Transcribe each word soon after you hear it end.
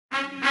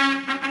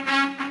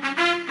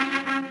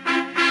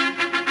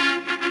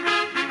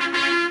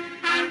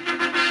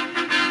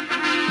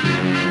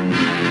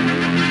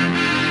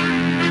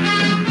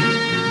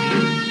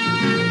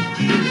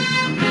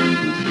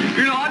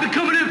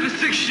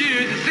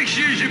6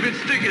 years you've been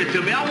sticking it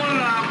to me. I want to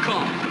know how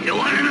come. You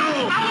want to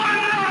know? I want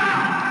to know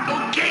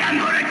how. Okay,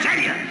 I'm going to tell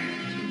you.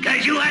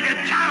 Because you had the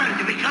talent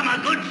to become a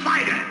good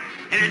fighter.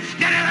 And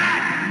instead of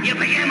that, you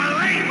became a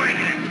leg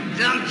breaker.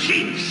 Some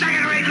cheap,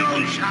 second-rate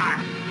loan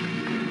shark.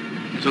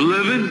 It's a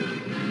living?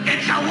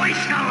 It's a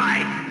waste of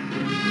life.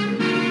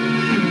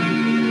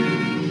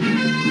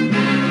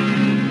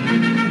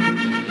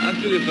 I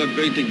figure if I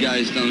break the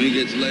guy's thumb, he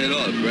gets laid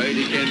off, right?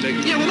 He can't make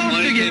it. Yeah, well,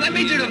 don't figure. Let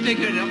me do the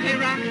figuring, okay,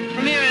 Rock?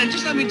 From here in,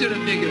 just let me do the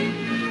figuring.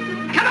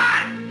 Come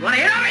on! Want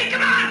to hit on me?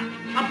 Come on!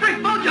 I'll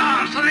break both your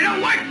arms so they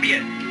don't work for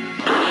you.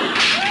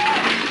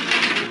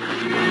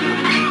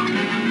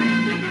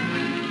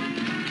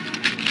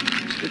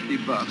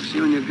 $50.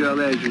 You and your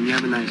girl Adrian, you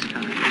have a nice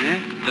time, eh?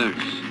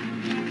 Thanks.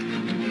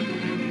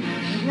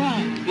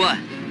 Ron. What?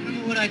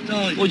 Remember what I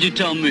told you? What'd you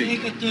tell me?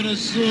 Take it to the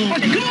zoo.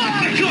 Come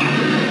on, come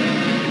on!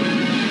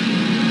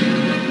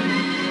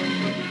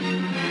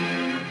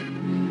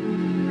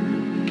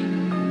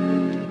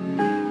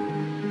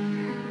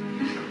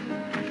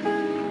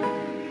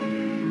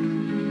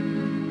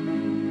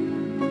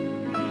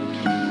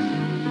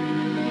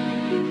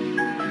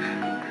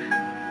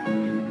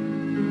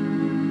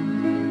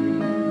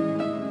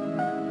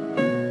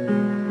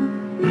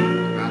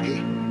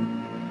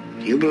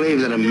 You believe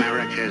that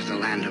America is the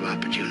land of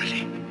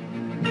opportunity?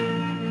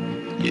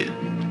 Yeah.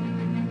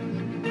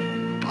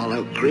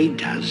 Paulo Creed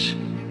does.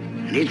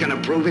 And he's going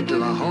to prove it to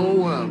the whole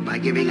world by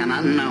giving an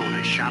unknown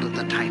a shot at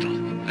the title.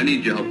 I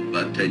need your help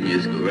about 10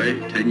 years ago,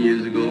 right? 10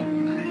 years ago.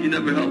 You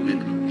never helped me.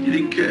 You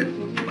didn't care.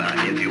 Well,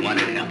 if you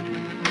wanted help.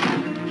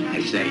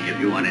 I say, if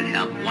you wanted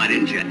help, why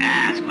didn't you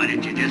ask? Why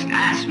didn't you just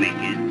ask me,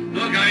 kid?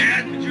 Look, I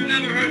asked, but you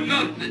never heard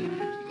nothing.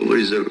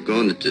 Nobody's ever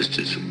gone the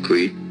distance with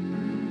Creed.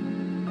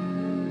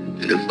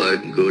 And if I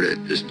can go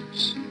that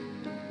distance,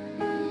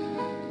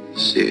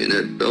 seeing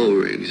that bell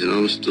rings and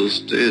I'm still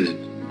standing,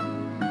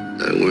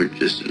 I weren't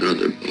just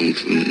another bum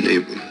from the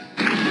neighborhood.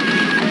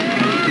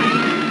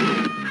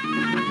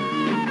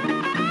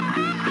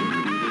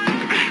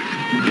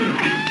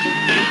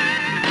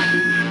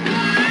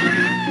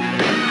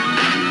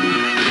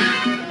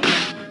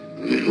 I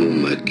mean, who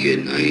am I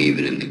kidding? I ain't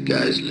even in the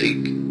guy's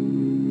league.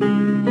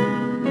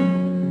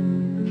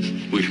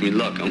 Wish me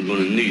luck. I'm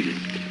gonna need it.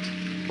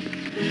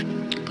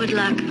 Good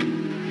luck.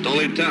 Don't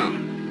leave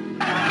town.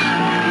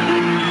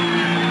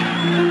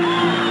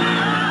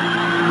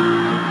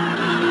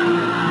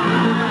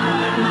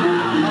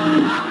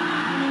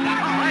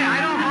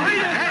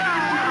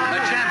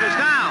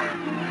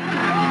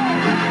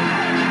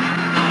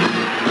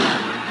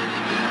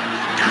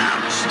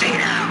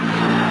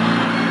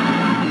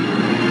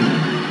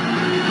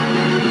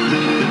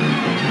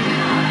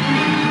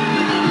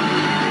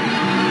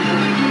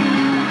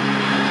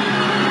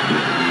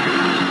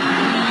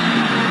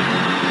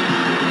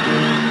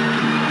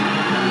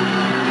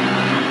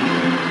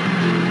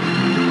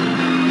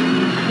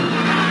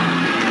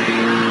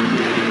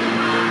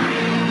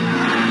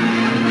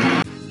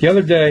 The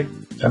other day,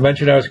 I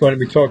mentioned I was going to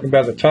be talking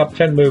about the top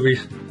 10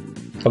 movies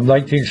of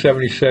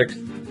 1976.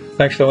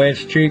 Thanks to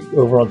Lance Cheek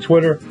over on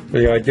Twitter for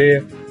the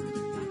idea.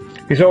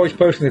 He's always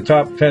posting the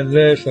top 10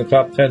 this and the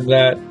top 10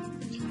 that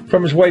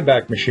from his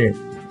Wayback Machine.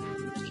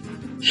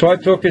 So I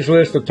took his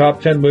list of top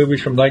 10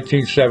 movies from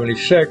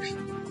 1976.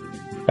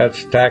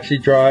 That's Taxi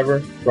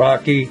Driver,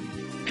 Rocky,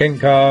 King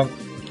Kong,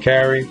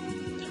 Carrie,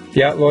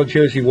 The Outlaw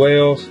Josie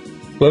Wales,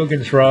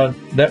 Logan's Run,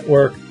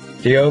 Network,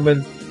 The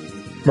Omen,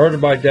 Murder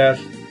by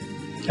Death,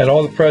 and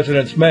All the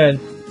President's Men,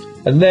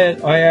 and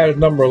then I added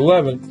number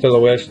 11 to the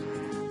list,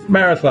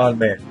 Marathon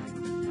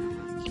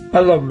Man. I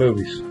love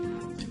movies,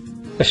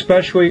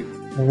 especially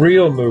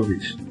real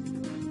movies,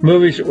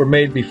 movies that were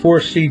made before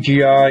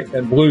CGI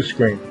and blue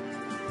screen.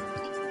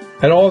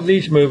 And all of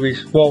these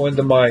movies fall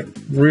into my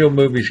real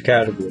movies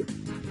category.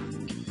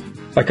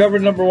 I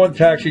covered number 1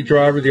 Taxi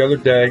Driver the other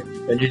day,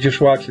 and you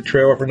just watched the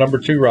trailer for number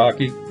 2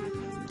 Rocky.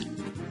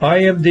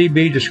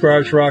 IMDb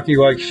describes Rocky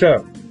like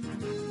so.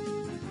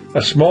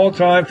 A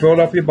small-time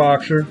Philadelphia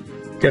boxer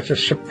gets a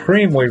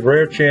supremely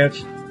rare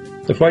chance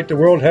to fight the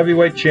world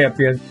heavyweight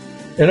champion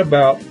in a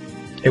bout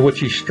in which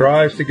he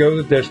strives to go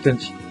the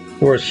distance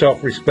for his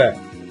self-respect.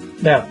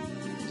 Now,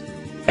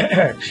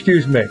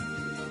 excuse me.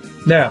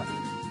 Now,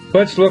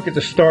 let's look at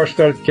the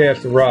star-studded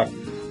cast of Rocky.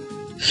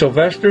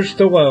 Sylvester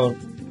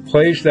Stallone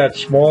plays that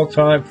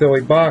small-time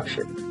Philly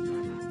boxer,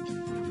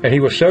 and he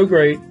was so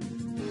great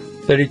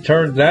that he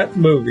turned that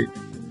movie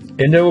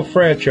into a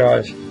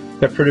franchise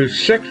that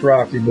produced 6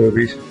 Rocky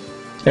movies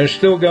and is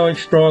still going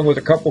strong with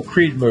a couple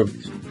Creed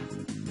movies.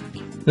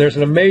 There's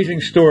an amazing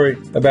story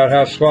about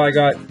how Sly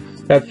got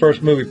that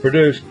first movie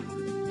produced,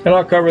 and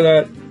I'll cover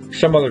that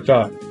some other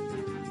time.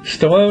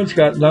 Stallone's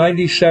got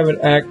 97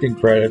 acting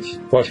credits,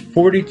 plus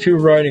 42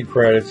 writing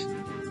credits,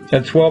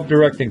 and 12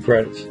 directing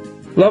credits.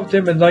 Loved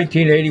him in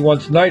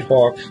 1981's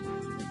Nighthawks,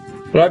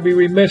 but I'd be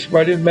remiss if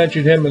I didn't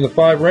mention him in the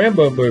 5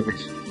 Rambo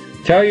movies.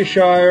 Talia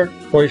Shire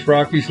plays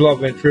Rocky's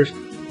love interest.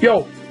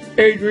 Yo,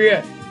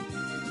 Adrienne.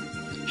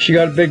 She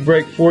got a big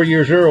break 4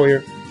 years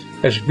earlier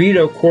as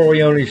Vito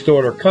Corleone's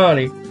daughter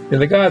Connie in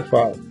The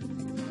Godfather.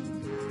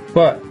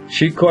 but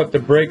she caught the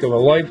break of a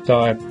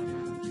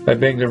lifetime by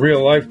being the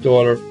real-life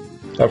daughter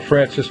of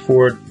Francis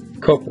Ford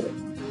Coppola.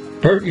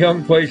 Burt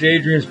Young plays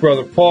Adrian's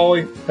brother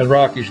Paulie and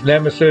Rocky's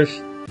nemesis.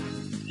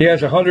 He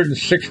has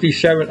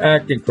 167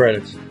 acting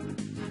credits.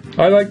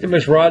 I liked him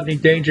as Rodney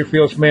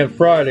Dangerfield's Man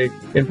Friday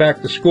in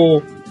Back to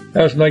School.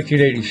 That was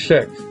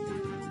 1986.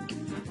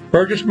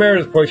 Burgess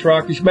Meredith plays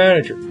Rocky's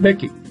manager,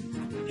 Mickey.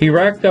 He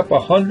racked up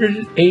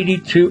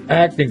 182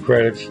 acting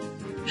credits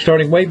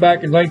starting way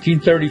back in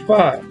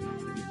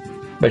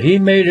 1935. But he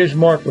made his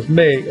mark with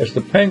me as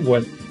the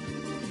Penguin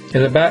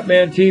in the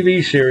Batman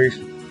TV series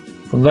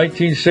from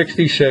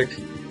 1966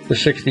 to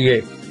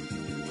 68.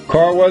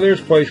 Carl Weathers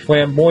plays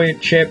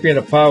flamboyant champion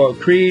Apollo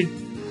Creed,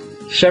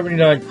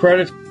 79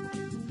 credits.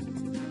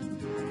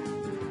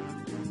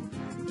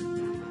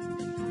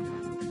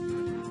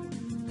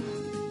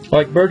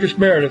 Like Burgess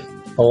Meredith,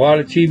 a lot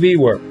of TV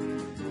work.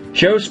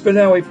 Joe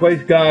Spinelli plays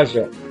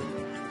Gazzo,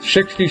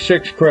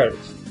 66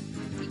 credits.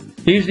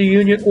 He's the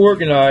union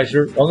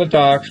organizer on the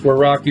docks where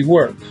Rocky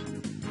works.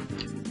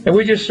 And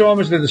we just saw him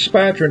as the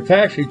dispatcher and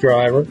taxi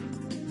driver,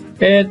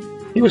 and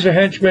he was a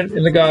henchman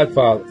in The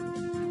Godfather.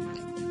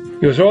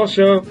 He was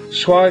also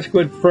Sly's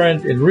good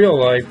friend in real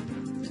life,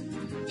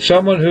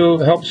 someone who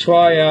helped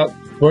Sly out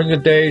during the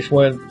days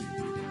when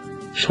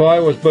Sly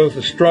was both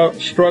a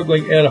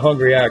struggling and a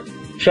hungry actor.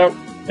 So,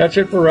 that's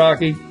it for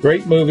Rocky.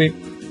 Great movie.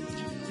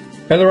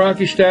 And the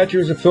Rocky statue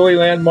is a Philly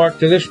landmark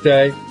to this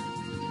day.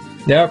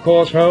 Now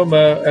calls home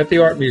at the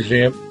Art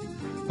Museum.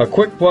 A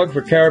quick plug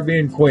for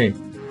Caribbean Queen.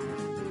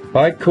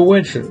 By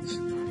coincidence,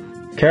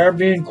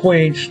 Caribbean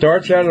Queen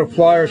starts out at a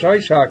Flyers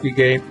ice hockey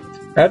game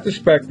at the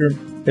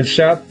Spectrum in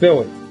South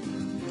Philly.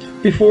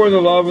 Before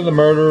the love and the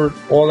murder,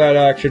 all that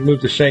action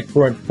moved to St.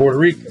 Croix, Puerto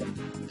Rico.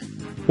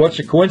 What's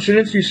a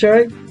coincidence, you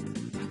say?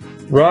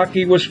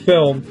 Rocky was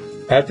filmed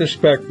at the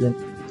Spectrum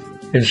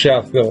in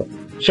South Philly.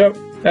 So,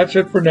 that's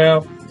it for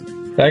now.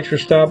 Thanks for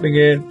stopping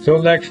in.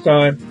 Till next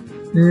time.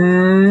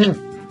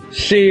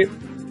 See you.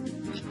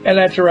 And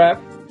that's a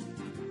wrap.